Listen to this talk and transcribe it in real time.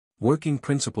Working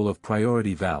principle of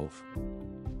priority valve.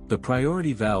 The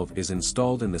priority valve is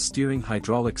installed in the steering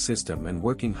hydraulic system and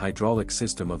working hydraulic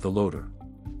system of the loader.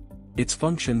 Its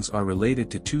functions are related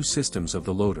to two systems of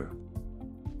the loader.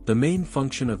 The main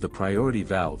function of the priority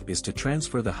valve is to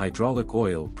transfer the hydraulic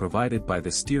oil provided by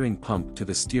the steering pump to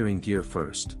the steering gear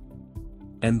first,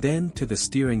 and then to the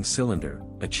steering cylinder,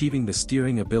 achieving the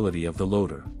steering ability of the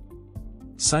loader,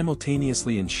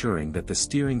 simultaneously ensuring that the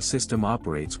steering system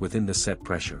operates within the set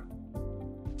pressure.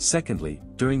 Secondly,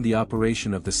 during the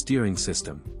operation of the steering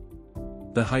system,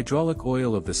 the hydraulic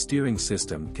oil of the steering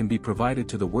system can be provided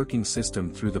to the working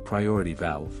system through the priority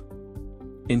valve,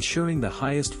 ensuring the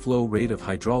highest flow rate of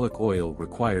hydraulic oil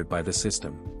required by the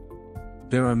system.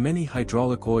 There are many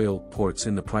hydraulic oil ports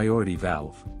in the priority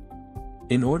valve.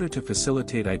 In order to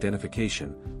facilitate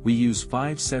identification, we use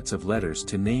 5 sets of letters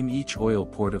to name each oil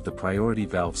port of the priority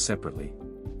valve separately.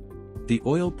 The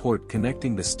oil port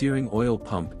connecting the steering oil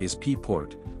pump is P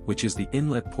port, which is the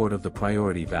inlet port of the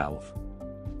priority valve.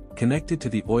 Connected to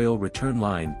the oil return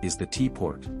line is the T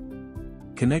port.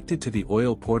 Connected to the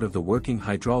oil port of the working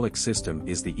hydraulic system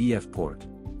is the EF port.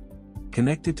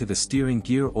 Connected to the steering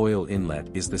gear oil inlet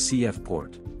is the CF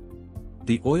port.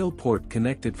 The oil port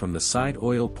connected from the side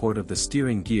oil port of the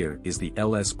steering gear is the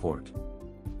LS port.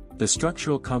 The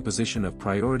structural composition of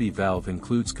priority valve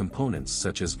includes components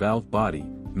such as valve body,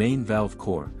 main valve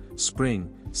core,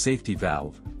 spring, safety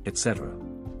valve, etc.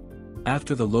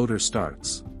 After the loader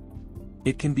starts,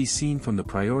 it can be seen from the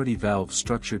priority valve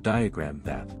structure diagram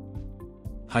that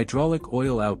hydraulic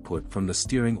oil output from the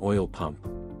steering oil pump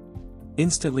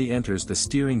instantly enters the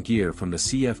steering gear from the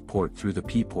CF port through the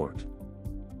P port.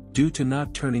 Due to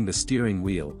not turning the steering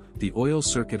wheel, the oil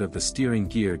circuit of the steering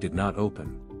gear did not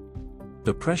open.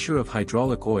 The pressure of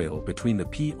hydraulic oil between the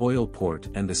P oil port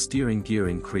and the steering gear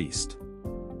increased,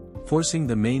 forcing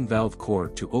the main valve core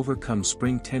to overcome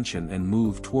spring tension and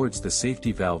move towards the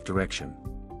safety valve direction.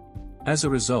 As a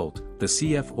result, the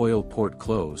CF oil port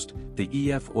closed, the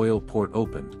EF oil port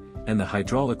opened, and the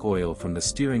hydraulic oil from the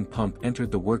steering pump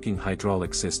entered the working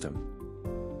hydraulic system.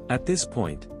 At this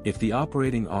point, if the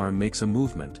operating arm makes a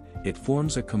movement, it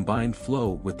forms a combined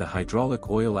flow with the hydraulic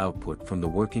oil output from the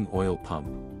working oil pump.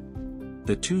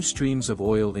 The two streams of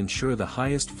oil ensure the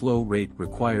highest flow rate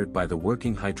required by the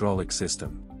working hydraulic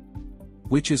system,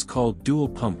 which is called dual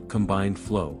pump combined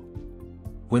flow.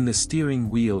 When the steering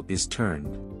wheel is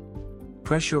turned,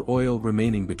 pressure oil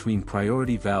remaining between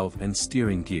priority valve and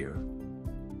steering gear.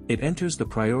 It enters the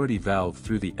priority valve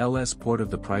through the LS port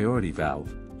of the priority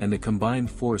valve, and the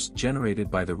combined force generated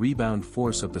by the rebound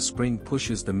force of the spring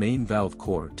pushes the main valve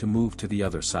core to move to the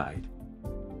other side.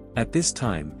 At this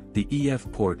time, the EF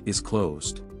port is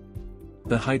closed.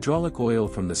 The hydraulic oil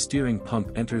from the steering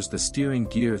pump enters the steering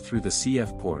gear through the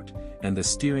CF port, and the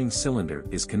steering cylinder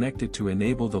is connected to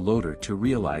enable the loader to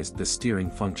realize the steering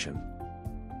function.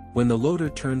 When the loader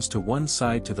turns to one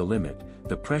side to the limit,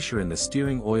 the pressure in the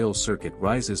steering oil circuit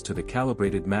rises to the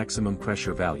calibrated maximum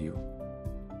pressure value,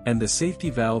 and the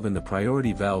safety valve in the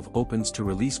priority valve opens to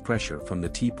release pressure from the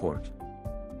T port.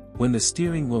 When the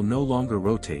steering wheel no longer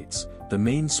rotates, the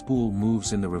main spool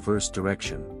moves in the reverse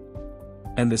direction,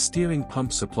 and the steering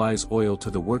pump supplies oil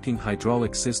to the working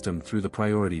hydraulic system through the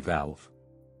priority valve.